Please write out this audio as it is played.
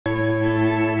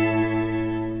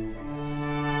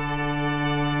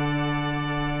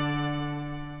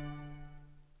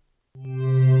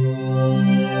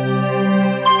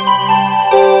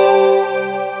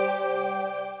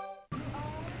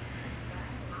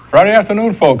Friday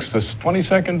afternoon, folks, the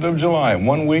 22nd of July,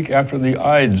 1 week after the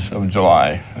Ides of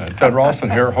July. Ted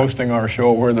Ralson here hosting our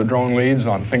show, Where the Drone Leads,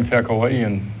 on ThinkTech Hawaii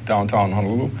in downtown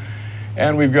Honolulu.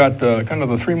 And we've got kind of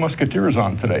the three musketeers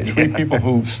on today, three people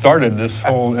who started this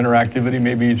whole interactivity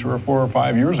maybe 3 or 4 or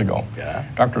 5 years ago. Yeah.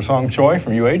 Dr. Song Choi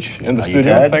from UH in the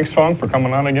studio. Thanks, Song, for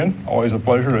coming on again. Always a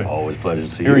pleasure to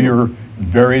see hear you. Your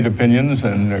varied opinions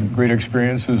and great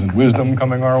experiences and wisdom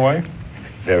coming our way.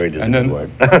 Very disappointed word.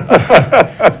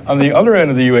 On the other end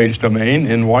of the UH domain,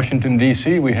 in Washington,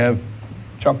 D.C., we have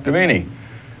Chuck Devaney,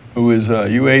 who is a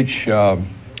UH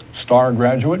star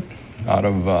graduate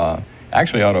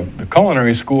actually out of the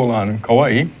culinary school on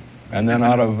Kauai, and then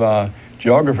out of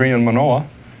geography in Manoa.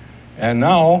 And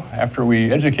now, after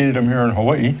we educated him here in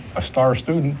Hawaii, a star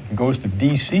student goes to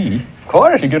D.C.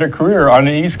 to get a career on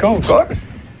the East Coast. Of course.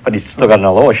 But he's still got an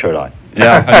aloha shirt on.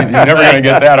 Yeah, you're never going to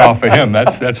get that off of him.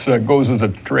 That's goes as a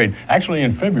trade. Actually,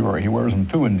 in February, he wears them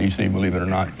too in D.C., believe it or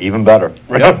not. Even better.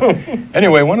 Yeah.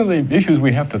 Anyway, one of the issues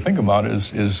we have to think about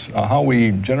is how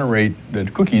we generate the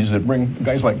cookies that bring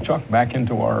guys like Chuck back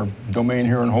into our domain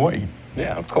here in Hawaii.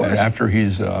 Yeah, of course. And after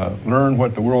he's learned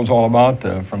what the world's all about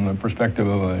from the perspective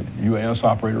of a UAS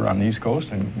operator on the East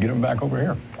Coast, and get him back over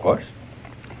here. Of course.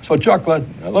 So, Chuck,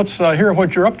 let's hear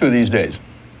what you're up to these days.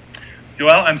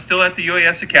 Well, I'm still at the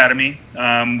UAS Academy.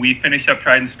 We finished up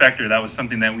Trident Spectre. That was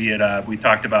something that we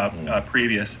talked about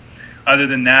previous. Other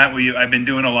than that, I've been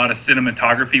doing a lot of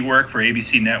cinematography work for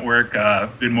ABC Network,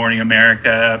 Good Morning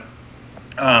America,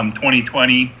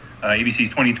 2020,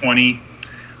 ABC's 2020,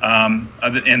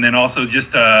 and then also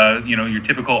just your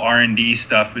typical R&D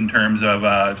stuff in terms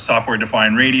of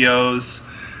software-defined radios,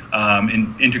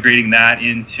 integrating that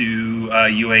into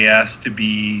UAS to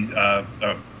be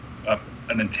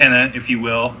an antenna, if you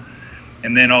will,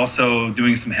 and then also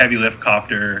doing some heavy lift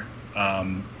copter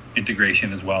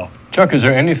integration as well. Chuck, is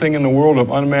there anything in the world of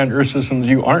unmanned earth systems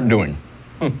you aren't doing?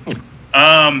 Well,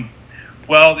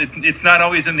 it's not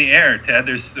always in the air, Ted.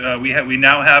 We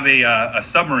now have a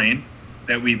submarine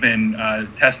that we've been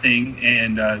testing,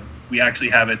 and we actually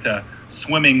have it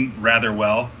swimming rather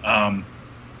well.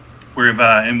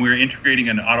 We're integrating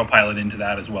an autopilot into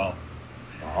that as well.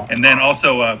 And then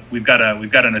also we've got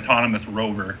an autonomous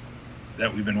rover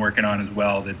that we've been working on as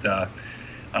well that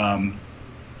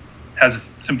has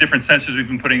some different sensors we've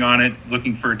been putting on it,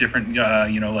 looking for different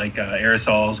like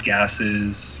aerosols,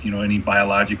 gases, any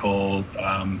biological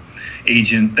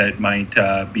agent that might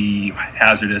be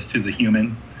hazardous to the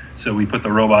human. So we put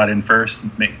the robot in first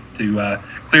to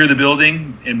clear the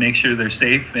building and make sure they're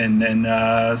safe, and then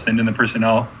send in the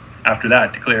personnel after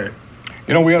that to clear it.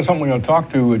 We have something we're going to talk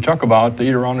to Chuck about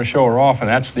either on the show or off, and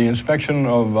that's the inspection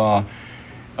of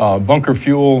bunker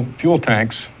fuel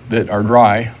tanks that are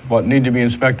dry but need to be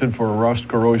inspected for rust,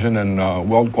 corrosion, and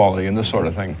weld quality and this sort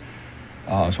of thing.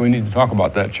 So we need to talk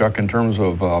about that, Chuck, in terms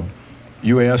of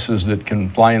UASs that can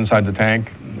fly inside the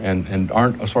tank and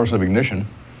aren't a source of ignition,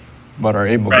 but are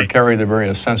able to carry the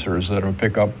various sensors that will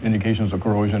pick up indications of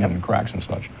corrosion and cracks and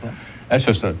such. That's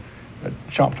just a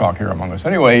shop talk here among us.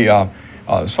 Anyway,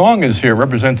 Song is here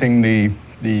representing the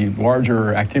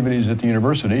larger activities at the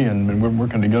university, and we're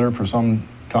working together for some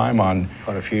time on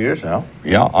quite a few years now.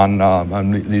 Yeah,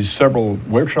 on these several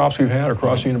workshops we've had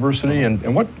across the university,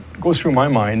 and what goes through my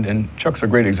mind, and Chuck's a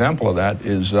great example of that,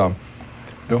 is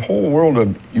the whole world of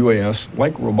UAS,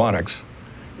 like robotics,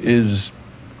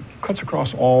 cuts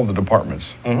across all the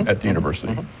departments at the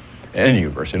university. Any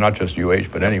university, not just UH,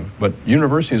 but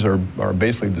universities are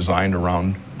basically designed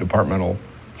around departmental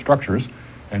structures,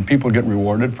 and people get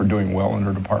rewarded for doing well in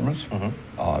their departments.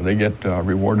 They get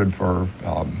rewarded for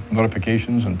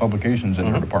notifications and publications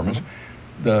in their departments.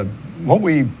 What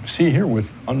we see here with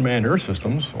unmanned air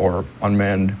systems, or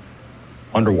unmanned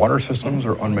underwater systems,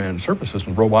 or unmanned surface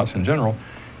systems, robots in general,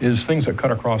 is things that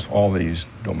cut across all these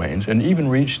domains and even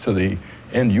reach to the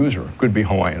end user. It could be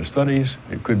Hawaiian Studies,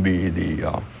 it could be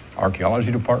the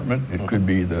archaeology department, it could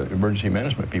be the emergency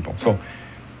management people. So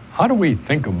how do we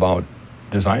think about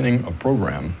designing a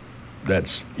program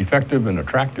that's effective and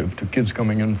attractive to kids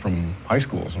coming in from high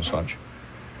schools and such,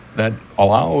 that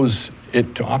allows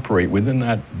it to operate within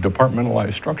that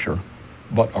departmentalized structure,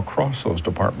 but across those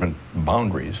department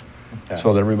boundaries,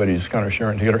 so that everybody's kind of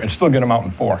sharing together and still get them out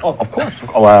in 4? Oh, of course.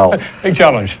 Well, big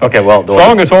challenge. Okay, well,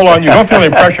 Song, it's all on you. Don't feel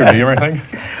any pressure, do you, or anything?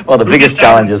 Well, the biggest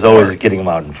challenge is always getting them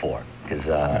out in 4,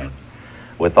 because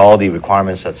with all the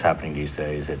requirements that's happening these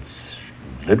days, it's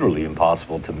literally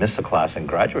impossible to miss a class and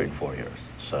graduate in 4 years.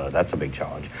 So that's a big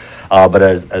challenge. But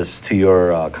as to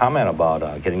your comment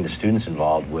about getting the students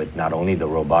involved with not only the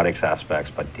robotics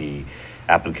aspects, but the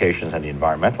applications and the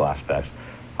environmental aspects,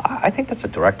 I think that's a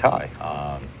direct tie.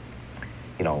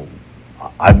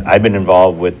 I've been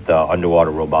involved with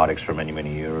underwater robotics for many,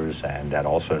 many years, and that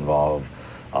also involved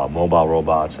mobile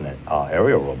robots and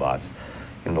aerial robots.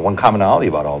 And the one commonality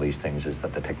about all these things is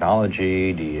that the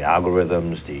technology, the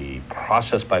algorithms, the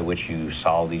process by which you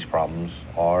solve these problems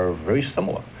are very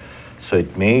similar. So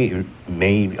it may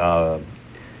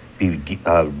be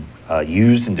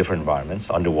used in different environments.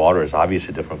 Underwater is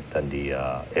obviously different than the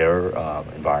air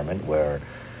environment, where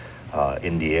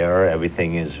in the air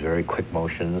everything is very quick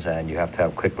motions and you have to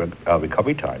have quick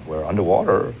recovery time, where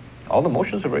underwater all the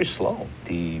motions are very slow.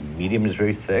 The medium is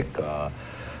very thick.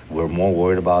 We're more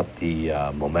worried about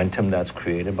the momentum that's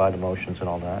created by the motions and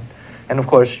all that. And of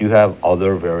course you have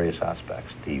other various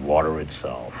aspects, the water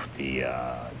itself, the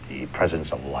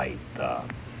presence of light,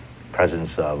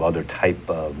 presence of other type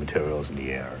of materials in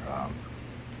the air.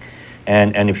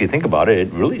 And if you think about it,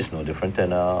 it really is no different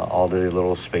than all the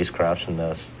little spacecrafts and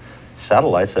the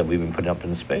satellites that we've been putting up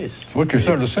in space. So what you're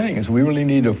sort of saying is we really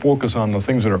need to focus on the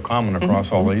things that are common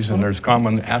across all these, and there's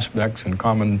common aspects and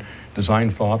common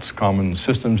design thoughts, common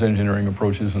systems engineering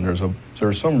approaches, and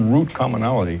there's some root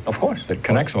commonality, of course, that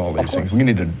connects all these things. We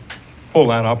need to pull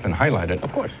that up and highlight it,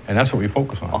 of course, and that's what we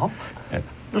focus on.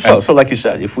 So like you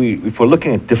said, if we're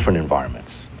looking at different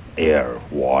environments, air,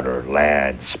 water,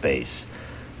 land, space,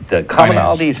 the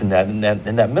commonalities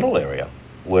in that middle area,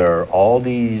 where all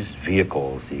these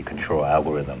vehicles, the control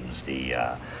algorithms, the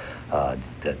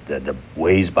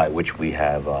ways by which we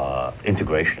have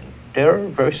integration, they're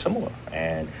very similar.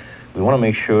 And we want to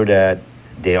make sure that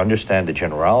they understand the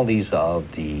generalities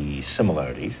of the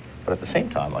similarities, but at the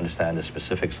same time understand the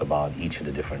specifics about each of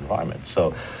the different environments.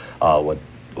 So what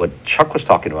Chuck was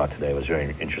talking about today was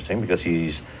very interesting, because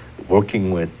he's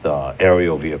working with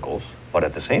aerial vehicles, but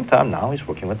at the same time now he's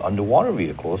working with underwater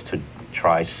vehicles to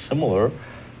try similar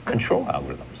control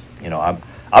algorithms. You know,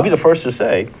 I'll be the first to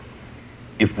say,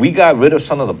 if we got rid of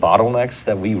some of the bottlenecks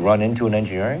that we run into in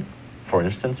engineering, for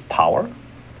instance, power,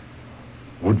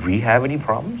 would we have any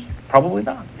problems? Probably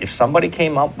not. If somebody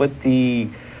came up with the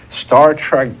Star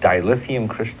Trek dilithium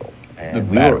crystal, and the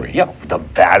battery. The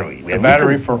battery. The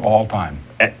battery for all time.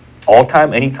 All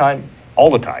time, anytime, all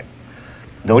the time.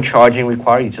 No charging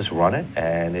required, you just run it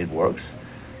and it works.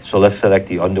 So let's select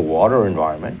the underwater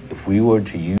environment. If we were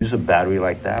to use a battery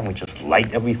like that, we just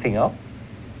light everything up.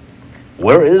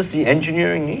 Where is the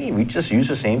engineering need? We just use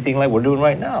the same thing like we're doing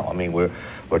right now. I mean, we're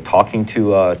talking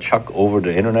to Chuck over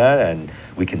the internet, and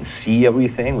we can see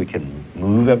everything, we can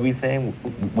move everything.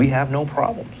 We have no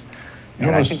problems.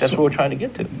 And I think that's what we're trying to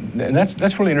get to. And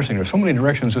that's really interesting. There's so many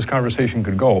directions this conversation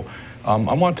could go. I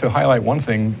want to highlight one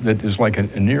thing that is like a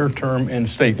near-term end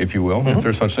state, if you will, if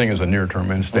there's such thing as a near-term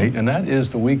end state, and that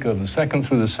is the week of the 2nd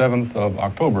through the 7th of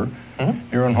October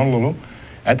here in Honolulu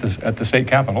at the state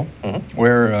capitol,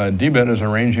 where DBED is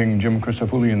arranging, Jim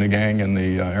Christofouli and the gang and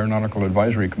the Aeronautical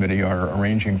Advisory Committee are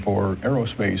arranging for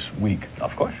Aerospace Week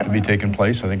to be taking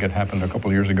place. I think it happened a couple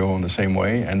of years ago in the same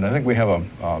way, and I think we have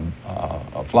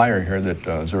a flyer here that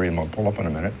Zurian will pull up in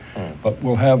a minute. But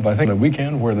we'll have, I think, a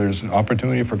weekend where there's an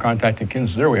opportunity for contacting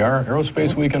kids. There we are,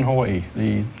 Aerospace Week in Hawaii,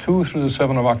 the 2 through the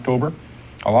 7th of October.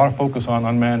 A lot of focus on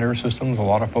unmanned air systems, a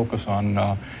lot of focus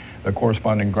on the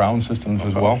corresponding ground systems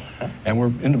as well. And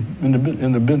we're in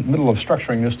the middle of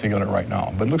structuring this together right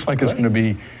now. But it looks like it's going to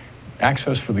be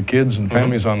access for the kids and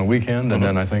families on the weekend, and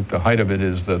then I think the height of it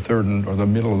is the third or the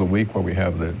middle of the week where we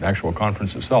have the actual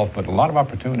conference itself. But a lot of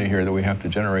opportunity here that we have to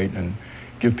generate and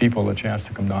give people a chance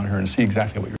to come down here and see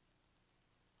exactly what you're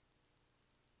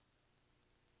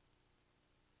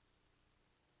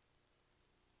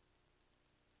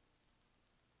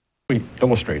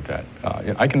illustrate that.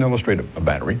 I can illustrate a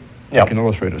battery, I can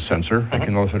illustrate a sensor, I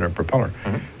can illustrate a propeller.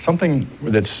 Something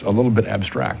that's a little bit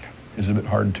abstract is a bit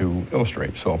hard to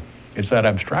illustrate. So it's that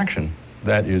abstraction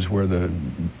that is where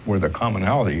the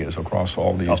commonality is across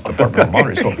all these departmental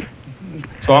boundaries.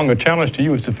 So I'm going to challenge to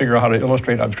you is to figure out how to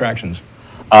illustrate abstractions.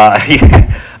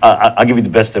 I'll give you the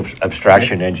best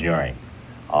abstraction in engineering.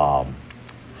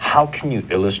 How can you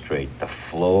illustrate the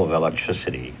flow of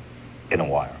electricity in a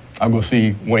wire? I'll go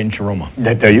see Wayne Chiroma.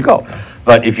 There you go.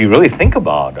 But if you really think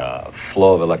about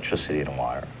flow of electricity in a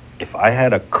wire, if I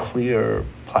had a clear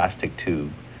plastic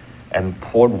tube and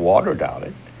poured water down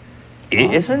it,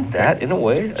 isn't that in a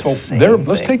way so there?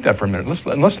 Let's take that for a minute.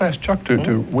 Let's ask Chuck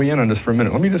to weigh in on this for a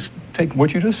minute. Let me just take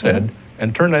what you just said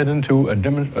and turn that into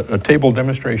a table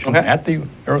demonstration at the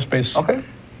aerospace.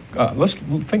 Let's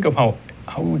think of how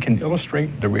we can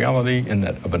illustrate the reality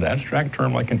of an abstract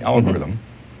term like an algorithm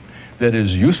that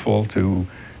is useful to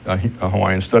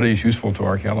Hawaiian studies, useful to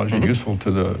archaeology, useful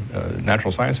to the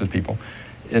natural sciences people,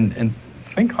 and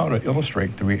think how to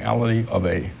illustrate the reality of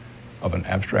a of an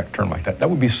abstract term like that. That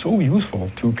would be so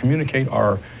useful to communicate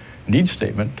our need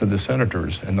statement to the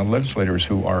senators and the legislators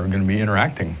who are going to be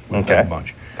interacting with that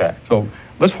bunch. Okay. So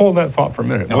let's hold that thought for a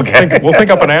minute. We'll think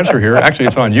up an answer here. Actually,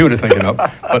 it's on you to think it up.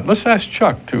 But let's ask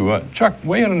Chuck to, Chuck,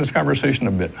 weigh in on this conversation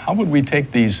a bit. How would we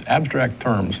take these abstract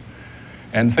terms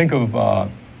and think of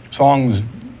Song's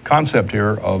concept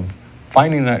here of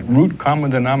finding that root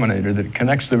common denominator that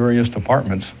connects the various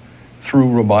departments through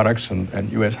robotics and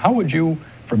UAS? How would you,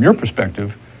 from your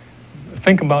perspective,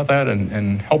 think about that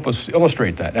and help us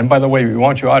illustrate that? And by the way, we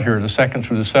want you out here the 2nd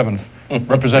through the 7th,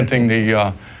 representing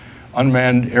the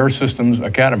Unmanned Air Systems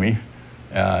Academy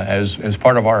as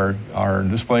part of our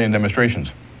display and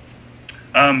demonstrations.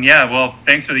 Yeah, well,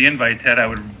 thanks for the invite, Ted. I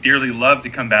would dearly love to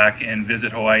come back and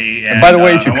visit Hawaii. And by the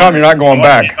way, if you come, you're not going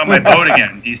back. On my boat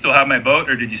again. Do you still have my boat,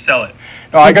 or did you sell it?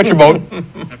 No, I got your boat.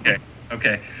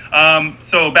 Okay.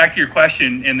 So back to your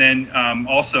question, and then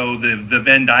also the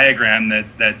Venn diagram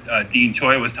that Dean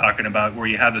Choi was talking about, where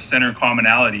you have the center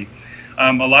commonality.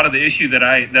 A lot of the issue that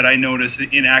I notice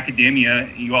in academia,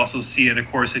 you also see it, of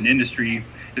course, in industry,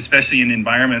 especially in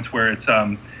environments where it's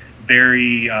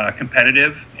very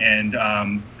competitive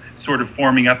and sort of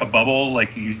forming up a bubble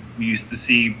like we used to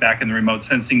see back in the remote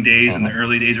sensing days and the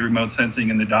early days of remote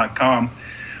sensing and the .com.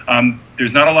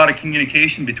 There's not a lot of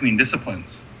communication between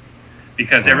disciplines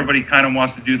because everybody kind of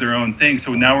wants to do their own thing.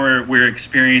 So now we're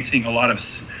experiencing a lot of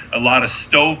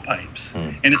stovepipes,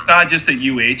 and it's not just at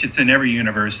UH; it's in every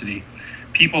university.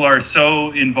 People are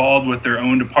so involved with their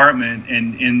own department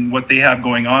and in what they have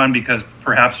going on because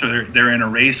perhaps they're in a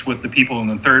race with the people on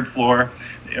the 3rd floor,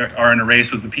 or in a race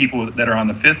with the people that are on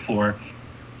the 5th floor.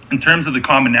 In terms of the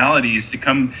commonalities, to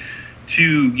come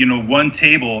to one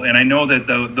table, and I know that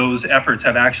those efforts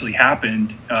have actually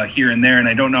happened here and there, and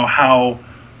I don't know how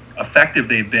effective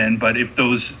they've been, but if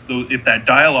that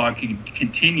dialogue can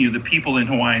continue, the people in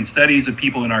Hawaiian studies, the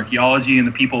people in archaeology, and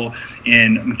the people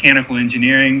in mechanical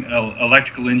engineering,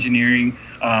 electrical engineering,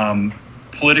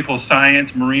 political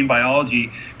science, marine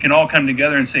biology, can all come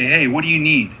together and say, hey, what do you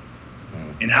need?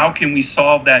 And how can we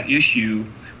solve that issue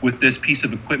with this piece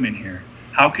of equipment here?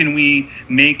 How can we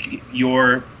make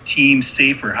your team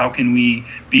safer? How can we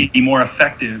be more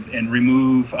effective and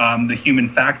remove the human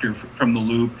factor from the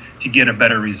loop to get a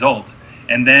better result?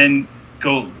 And then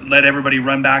go let everybody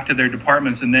run back to their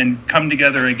departments and then come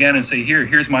together again and say,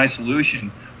 here's my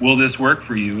solution. Will this work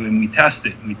for you? And we test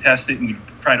it, and we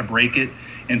try to break it,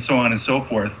 and so on and so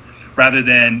forth, rather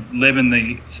than live in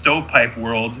the stovepipe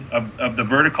world of the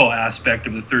vertical aspect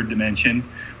of the 3rd dimension.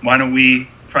 Why don't we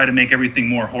try to make everything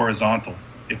more horizontal,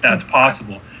 if that's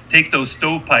possible? Take those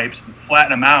stovepipes,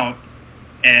 flatten them out,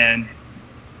 and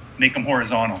make them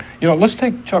horizontal. Let's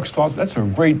take Chuck's thoughts. That's a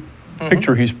great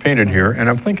picture he's painted here, and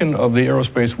I'm thinking of the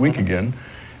Aerospace Week again.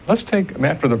 Let's take,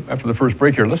 after the first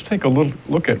break here, let's take a little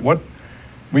look at what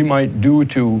we might do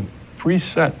to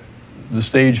preset the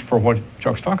stage for what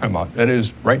Chuck's talking about. That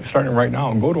is, starting right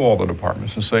now, and go to all the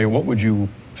departments and say, what would you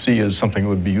see as something that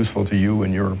would be useful to you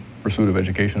in your pursuit of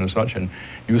education and such, and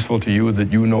useful to you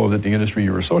that that the industry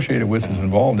you're associated with is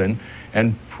involved in,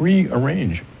 and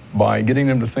pre-arrange by getting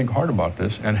them to think hard about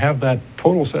this and have that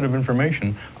total set of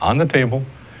information on the table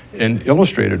in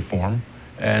illustrated form,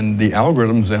 and the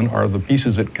algorithms then are the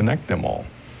pieces that connect them all.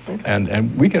 Okay.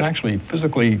 And we can actually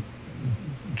physically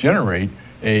generate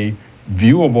a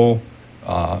viewable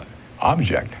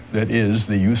object that is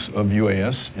the use of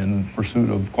UAS in pursuit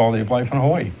of quality of life in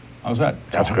Hawaii. How's that?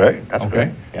 That's great. That's okay.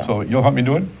 Great. Yeah. So you'll help me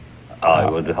do it? I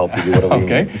would help you do whatever you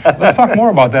need. Okay. Let's talk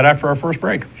more about that after our first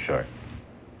break. Sure.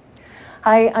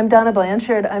 Hi, I'm Donna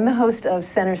Blanchard. I'm the host of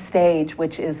Center Stage,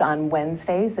 which is on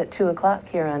Wednesdays at 2 o'clock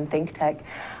here on ThinkTech.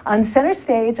 On Center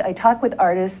Stage, I talk with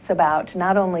artists about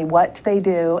not only what they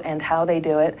do and how they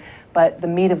do it, but the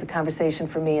meat of the conversation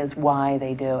for me is why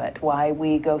they do it, why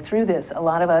we go through this. A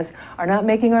lot of us are not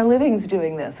making our livings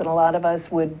doing this, and a lot of us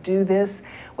would do this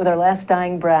with our last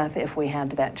dying breath if we had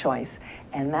that choice.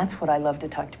 And that's what I love to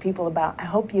talk to people about. I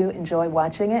hope you enjoy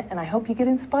watching it, and I hope you get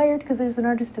inspired because there's an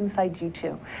artist inside you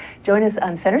too. Join us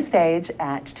on Center Stage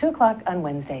at 2 o'clock on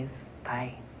Wednesdays.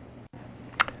 Bye.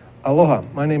 Aloha,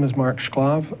 my name is Mark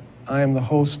Shklov. I am the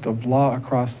host of Law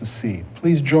Across the Sea.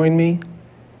 Please join me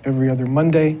every other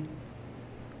Monday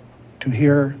to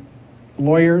hear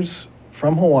lawyers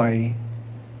from Hawaii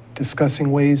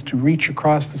discussing ways to reach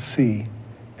across the sea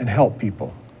and help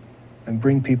people and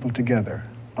bring people together.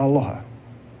 Aloha.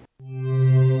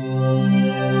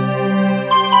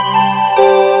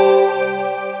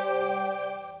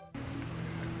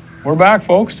 We're back,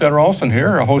 folks. Ted Ralson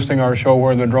here, hosting our show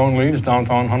Where the Drone Leads,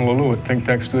 downtown Honolulu at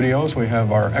ThinkTech Studios. We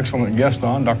have our excellent guest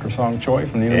on, Dr. Song Choi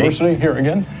from the university, here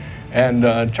again.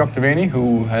 and Chuck Devaney,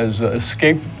 who has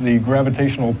escaped the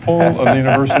gravitational pull of the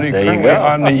university, There you currently go.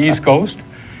 on the East Coast.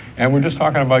 And we're just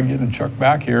talking about getting Chuck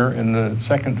back here in the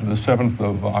 2nd to the 7th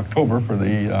of October for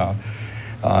the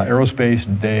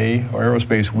Aerospace Day or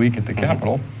Aerospace Week at the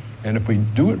Capitol. And if we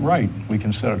do it right, we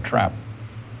can set a trap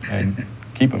and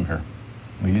keep him here.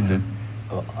 We need to.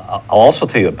 I'll also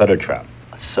tell you a better trap.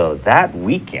 So that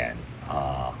weekend,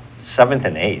 7th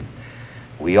and 8th,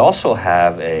 we also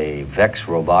have a VEX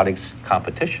robotics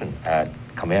competition at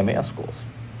Kamehameha schools.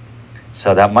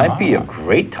 So that might be a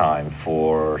great time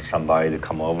for somebody to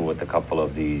come over with a couple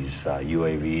of these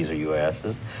UAVs or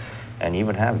UASs and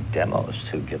even have demos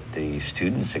to get the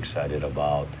students excited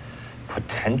about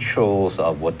potentials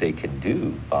of what they can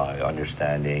do by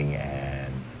understanding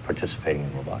and participating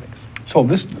in robotics. So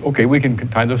this, okay, we can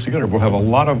tie this together. We'll have a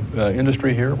lot of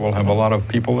industry here. We'll have a lot of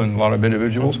people and a lot of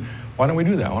individuals. Why don't we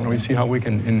do that? Why don't we see how we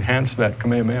can enhance that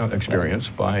Kamehameha experience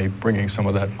by bringing some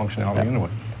of that functionality into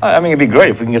it? I mean, it'd be great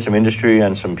if we can get some industry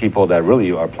and some people that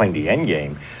really are playing the end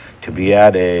game to be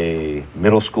at a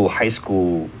middle school, high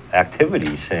school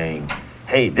activity saying,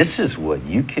 hey, this is what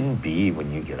you can be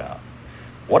when you get out.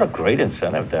 What a great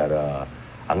incentive that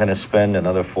I'm going to spend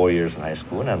another 4 years in high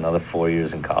school and another 4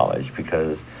 years in college,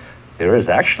 because there is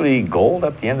actually gold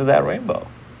at the end of that rainbow.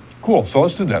 Cool. So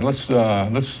let's do that. Let's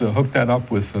hook that up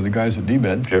with the guys at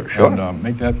DBED. Sure. And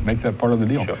make that part of the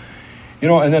deal. Sure. You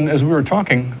know, and then as we were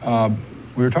talking, I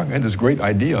had this great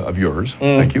idea of yours.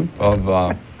 Thank you.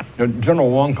 Of General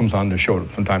Wong comes on the show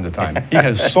from time to time. He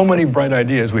has so many bright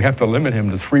ideas. We have to limit him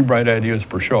to 3 bright ideas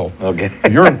per show. Okay.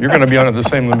 You're going to be under the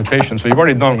same limitation. So you've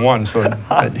already done 1. So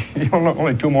you don't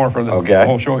only 2 more for the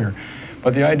whole show here.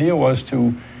 But the idea was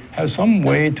to have some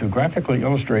way to graphically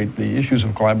illustrate the issues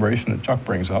of collaboration that Chuck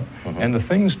brings up and the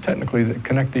things technically that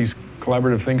connect these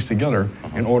collaborative things together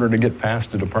in order to get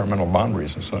past the departmental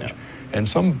boundaries and such. And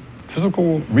some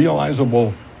physical,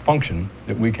 realizable function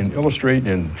that we can illustrate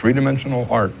in 3-dimensional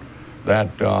art that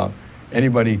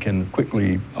anybody can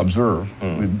quickly observe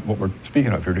with what we're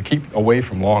speaking of here, to keep away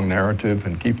from long narrative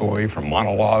and keep away from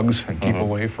monologues and keep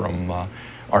away from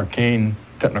arcane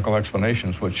technical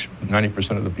explanations, which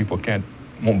 90% of the people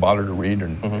won't bother to read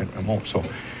and won't. So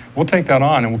we'll take that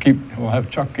on, and we'll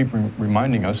have Chuck keep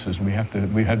reminding us, as we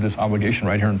had this obligation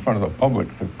right here in front of the public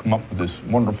to come up with this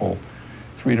wonderful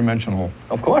 3-dimensional,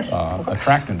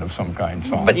 attractant of some kind.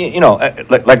 So, but you know,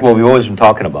 like what we've always been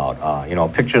talking about, you know,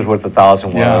 pictures worth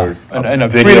 1,000 words. And a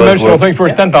 3-dimensional thing's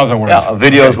worth 10,000 words. Yeah,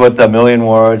 videos worth 1,000,000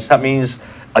 words. That means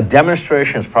a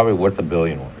demonstration is probably worth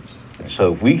 1,000,000,000 words.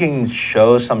 So if we can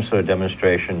show some sort of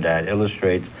demonstration that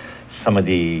illustrates some of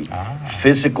the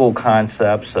physical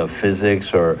concepts of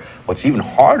physics, or what's even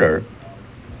harder,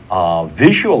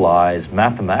 visualize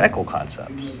mathematical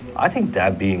concepts, I think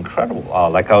that'd be incredible.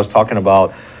 Like I was talking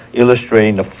about,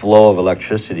 illustrating the flow of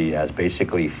electricity as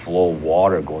basically flow of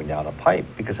water going down a pipe,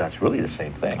 because that's really the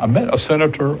same thing. I bet a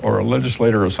senator or a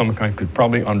legislator of some kind could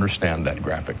probably understand that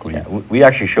graphically. Yeah, we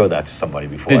actually showed that to somebody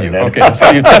before. Did you? Okay,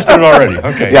 so you tested it already.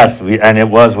 Okay. Yes, and it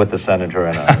was with the senator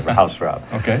and a House rep.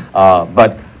 Okay.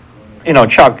 But, you know,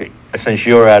 Chuck, since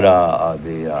you're at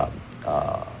the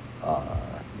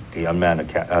Unmanned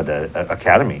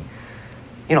Academy,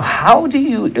 you know, how do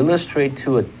you illustrate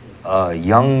to a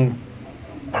young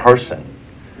person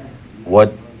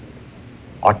what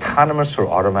autonomous or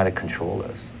automatic control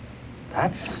is?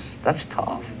 That's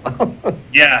tough.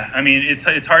 Yeah, I mean,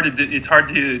 it's hard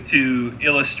to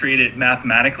illustrate it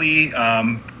mathematically.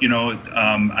 You know,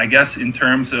 I guess in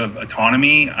terms of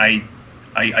autonomy,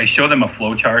 I show them a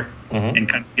flow chart and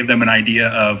kind of give them an idea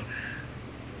of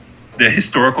the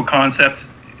historical concepts,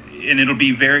 and it'll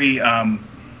be very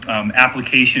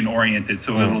application oriented.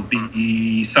 So it'll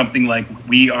be something like,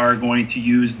 we are going to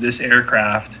use this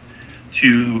aircraft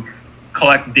to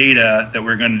collect data that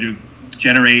we're going to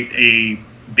generate a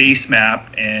base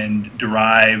map and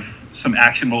derive some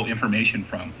actionable information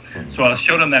from. So I'll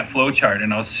show them that flow chart,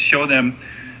 and I'll show them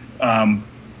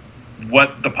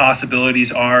what the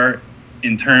possibilities are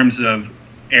in terms of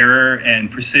error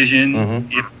and precision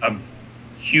if a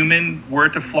human were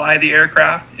to fly the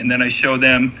aircraft, and then I show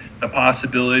them the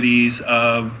possibilities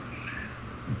of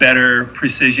better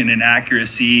precision and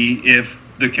accuracy if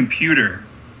the computer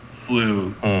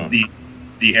flew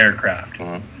the aircraft,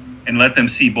 and let them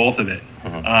see both of it.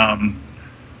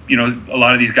 You know, a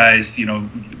lot of these guys, you know,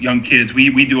 young kids,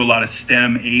 we do a lot of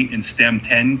STEM 8 and STEM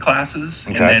 10 classes,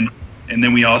 and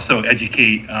then we also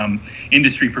educate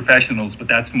industry professionals, but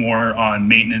that's more on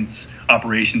maintenance,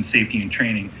 operations, safety, and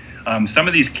training. Some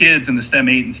of these kids in the STEM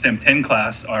 8 and STEM 10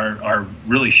 class are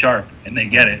really sharp, and they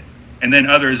get it. And then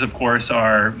others, of course,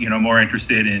 are more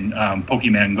interested in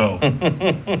Pokemon Go.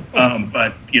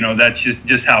 But that's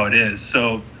just how it is.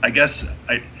 So I guess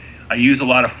I use a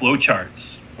lot of flow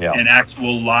charts and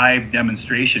actual live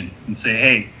demonstration, and say,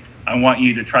 hey, I want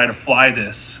you to try to fly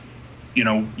this,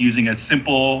 using a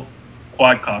simple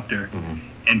quadcopter,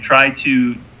 and try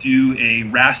to do a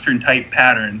raster type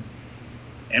pattern,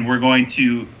 and we're going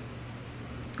to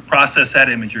process that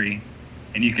imagery,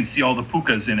 and you can see all the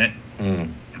pukas in it.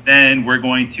 Then we're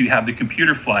going to have the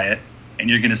computer fly it, and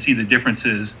you're going to see the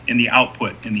differences in the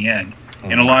output in the end.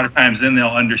 And a lot of times then they'll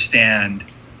understand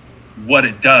what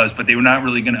it does, but they were not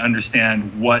really going to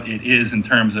understand what it is in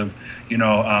terms of,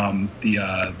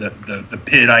 the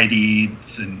PID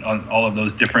IDs and all of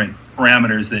those different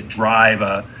parameters that drive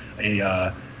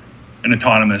an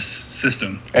autonomous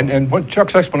system. And what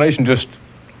Chuck's explanation just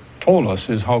told us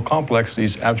is how complex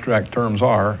these abstract terms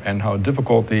are and how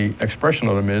difficult the expression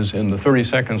of them is in the 30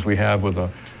 seconds we have with a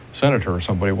senator or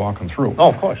somebody walking through. Oh,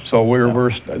 of course. So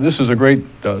this is a great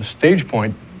stage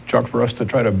point, Chuck, for us to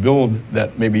try to build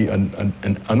that maybe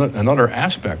another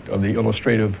aspect of the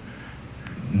illustrative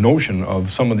notion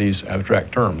of some of these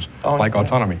abstract terms, like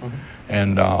autonomy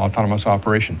and autonomous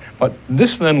operation. But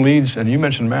this then leads, and you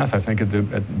mentioned math, I think, at the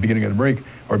beginning of the break,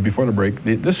 or before the break,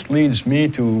 this leads me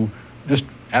to just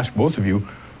ask both of you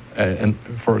and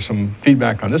for some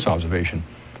feedback on this observation.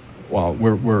 Well,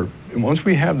 once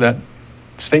we have that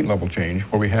state level change,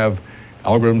 where we have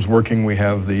algorithms working, we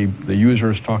have the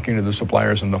users talking to the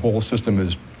suppliers, and the whole system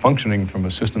is functioning from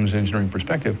a systems engineering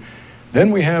perspective,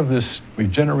 then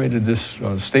we've generated this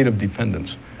state of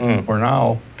dependence, where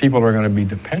now people are going to be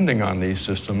depending on these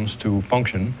systems to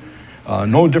function,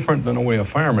 no different than the way a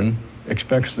fireman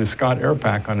expects the Scott air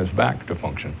pack on his back to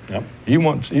function. Yep. He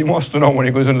wants to know when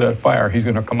he goes into that fire, he's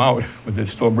going to come out with it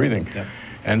still breathing. Yep.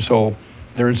 And so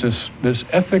there's this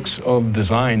ethics of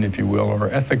design, if you will, or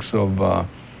ethics of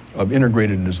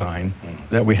integrated design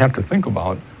that we have to think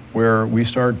about, where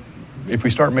if we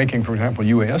start making, for example,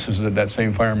 UASs that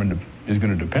same fireman is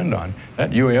going to depend on, that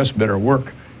UAS better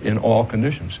work in all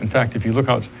conditions. In fact, if you look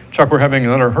out, Chuck, we're having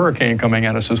another hurricane coming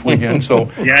at us this weekend, so...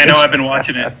 Yeah, I know, I've been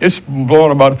watching it. It's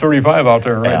blowing about 35 out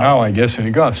there right now, I guess,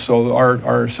 in gusts. So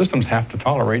our systems have to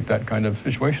tolerate that kind of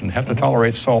situation. They have to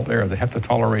tolerate salt air, they have to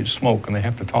tolerate smoke, and they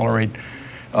have to tolerate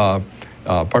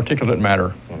particulate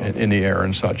matter in the air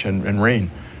and such, and rain.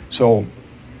 So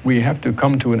we have to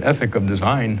come to an ethic of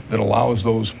design that allows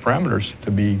those parameters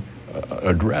to be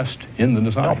addressed in the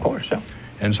design. Of course, yeah.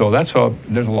 And so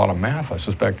there's a lot of math, I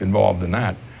suspect, involved in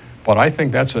that. But I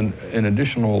think that's an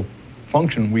additional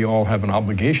function we all have an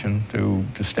obligation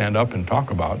to stand up and talk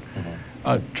about.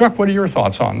 Chuck, what are your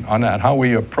thoughts on that? How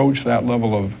we approach that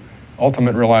level of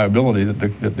ultimate reliability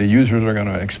that the users are going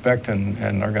to expect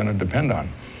and are going to depend on?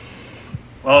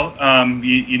 Well,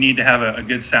 you need to have a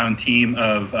good sound team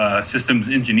of systems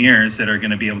engineers that are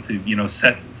going to be able to,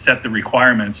 set the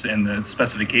requirements and the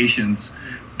specifications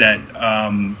that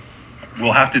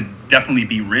will have to definitely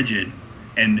be rigid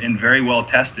and very well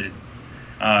tested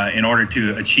in order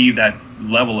to achieve that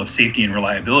level of safety and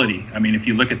reliability. I mean, if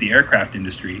you look at the aircraft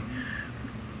industry,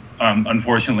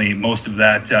 unfortunately, most of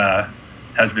that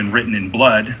has been written in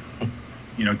blood,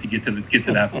 to get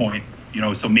to that point.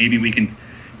 So maybe we can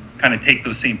kind of take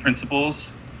those same principles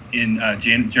in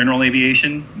general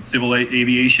aviation, civil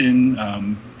aviation,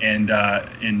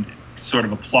 and sort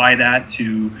of apply that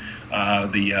to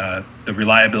the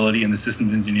reliability and the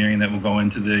systems engineering that will go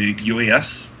into the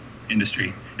UAS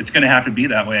industry. It's going to have to be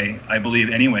that way, I believe,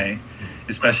 anyway,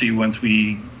 especially once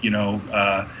we,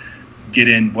 get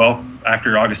in, well,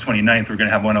 after August 29th, we're going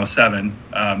to have 107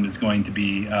 is going to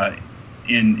be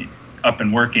up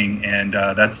and working, and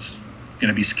that's going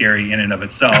to be scary in and of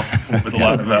itself with a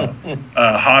lot of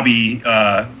hobby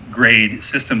grade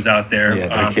systems out there.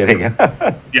 Yeah, no kidding.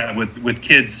 Yeah, with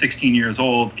kids 16 years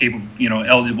old, capable,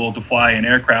 eligible to fly an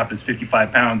aircraft that's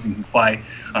 55 pounds and can fly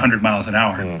 100 miles an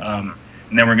hour.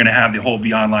 And then we're going to have the whole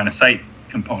beyond line of sight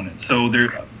component. So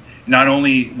there, not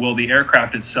only will the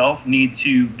aircraft itself need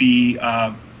to be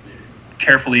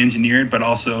carefully engineered, but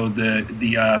also the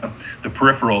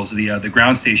peripherals, the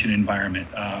ground station environment,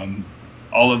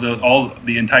 all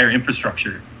the entire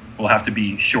infrastructure will have to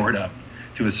be shored up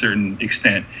to a certain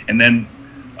extent. And then,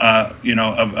 a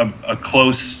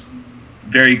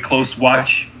very close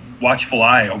watchful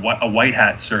eye, a white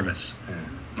hat service,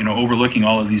 overlooking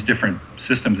all of these different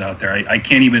systems out there. I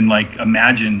can't even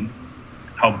imagine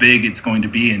how big it's going to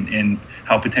be and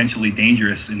how potentially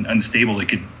dangerous and unstable it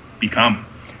could become.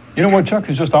 What Chuck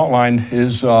has just outlined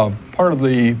is part of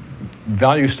the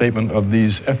value statement of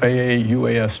these FAA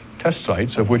UAS test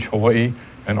sites, of which Hawaii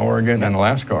and Oregon and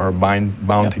Alaska are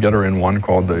bound together in one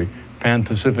called the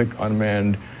Pan-Pacific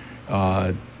Unmanned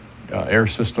Air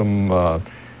System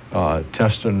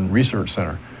Test and Research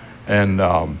Center. And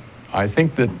I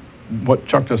think that what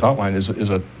Chuck just outlined is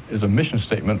a mission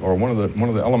statement, or one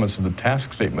of the elements of the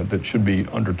task statement that should be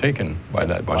undertaken by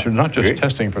that bunch. It's not just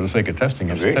testing for the sake of testing,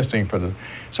 it's testing for the...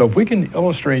 So if we can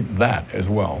illustrate that as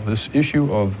well, this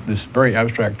issue of this very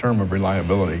abstract term of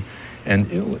reliability,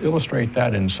 and illustrate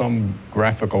that in some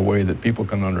graphical way that people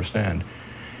can understand,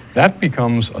 that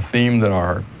becomes a theme that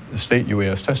our state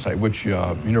UAS test site, which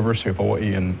University of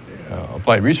Hawaii and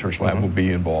Applied Research Lab will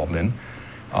be involved in,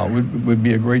 would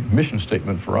be a great mission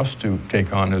statement for us to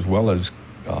take on, as well as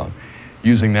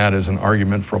using that as an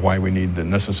argument for why we need the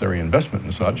necessary investment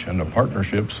and such, and the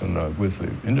partnerships and with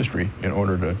the industry in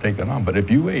order to take that on. But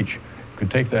if UH could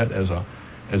take that as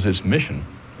its mission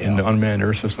in the unmanned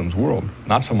air systems world,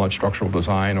 not so much structural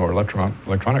design or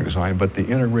electronic design, but the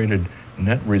integrated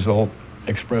net result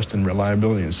expressed in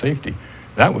reliability and safety,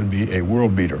 that would be a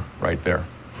world beater right there.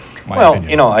 Well,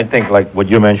 you know, I think like what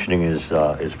you're mentioning is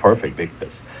perfect,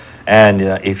 because, and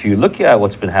if you look at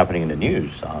what's been happening in the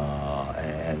news,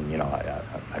 and you know,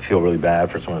 I feel really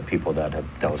bad for some of the people that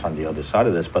was on the other side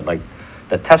of this, but like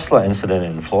the Tesla incident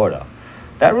in Florida,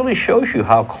 that really shows you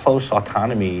how close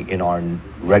autonomy in our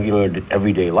regular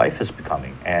everyday life is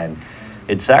becoming. And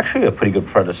it's actually a pretty good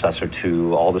predecessor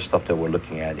to all the stuff that we're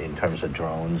looking at in terms of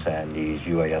drones and these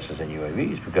UASs and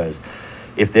UAVs, because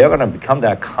if they're going to become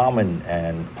that common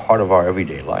and part of our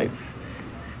everyday life,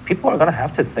 people are going to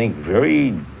have to think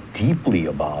very deeply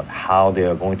about how they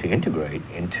are going to integrate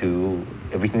into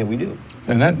everything that we do.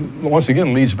 And that, once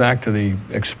again, leads back to the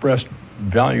expressed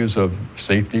values of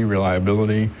safety,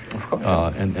 reliability,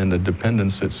 and the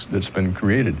dependence that's been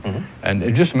created.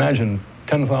 And just imagine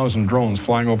 10,000 drones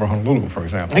flying over Honolulu, for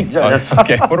example.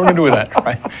 Okay, what are we going to do with that,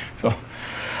 right? So,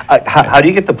 how do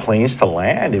you get the planes to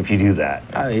land if you do that?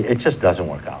 It just doesn't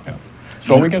work out. Yeah.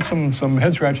 So we got some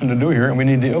head scratching to do here, and we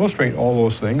need to illustrate all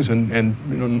those things, and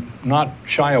you know, not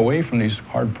shy away from these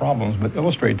hard problems, but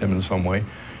illustrate them in some way,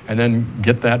 and then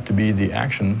get that to be the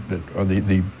action that, or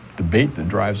the debate that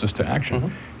drives us to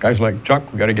action. Guys like Chuck,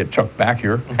 we got to get Chuck back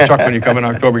here. Chuck, when you come in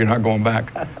October, you're not going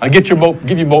back. I'll get your boat,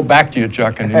 give your boat back to you,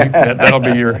 Chuck, and that'll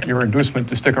be your inducement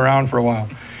to stick around for a while.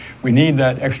 We need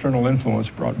that external influence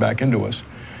brought back into us.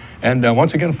 And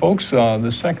once again, folks, the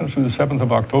 2nd through the 7th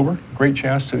of October, great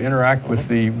chance to interact with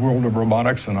the world of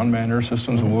robotics and unmanned air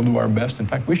systems, and we'll do our best. In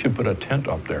fact, we should put a tent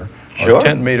up there, a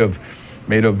tent made of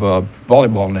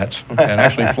volleyball nets, and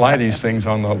actually fly these things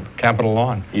on the Capitol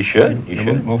lawn. You should.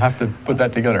 We'll have to put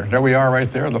that together. There we are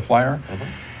right there, the flyer.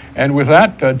 And with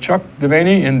that, Chuck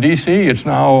Devaney in D.C., it's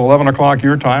now 11 o'clock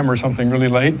your time or something really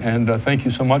late, and thank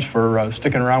you so much for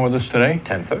sticking around with us today.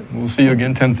 10:30. We'll see you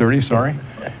again 10:30, sorry.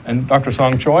 And Dr.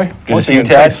 Song Choi, good to see you, Ted.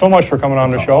 Thanks so much for coming on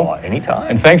the show.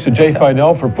 Anytime. And thanks to Jay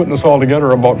Fidel for putting us all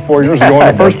together about 4 years ago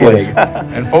in the first place.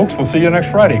 And folks, we'll see you next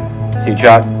Friday. See you,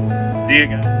 Chuck. See you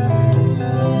again.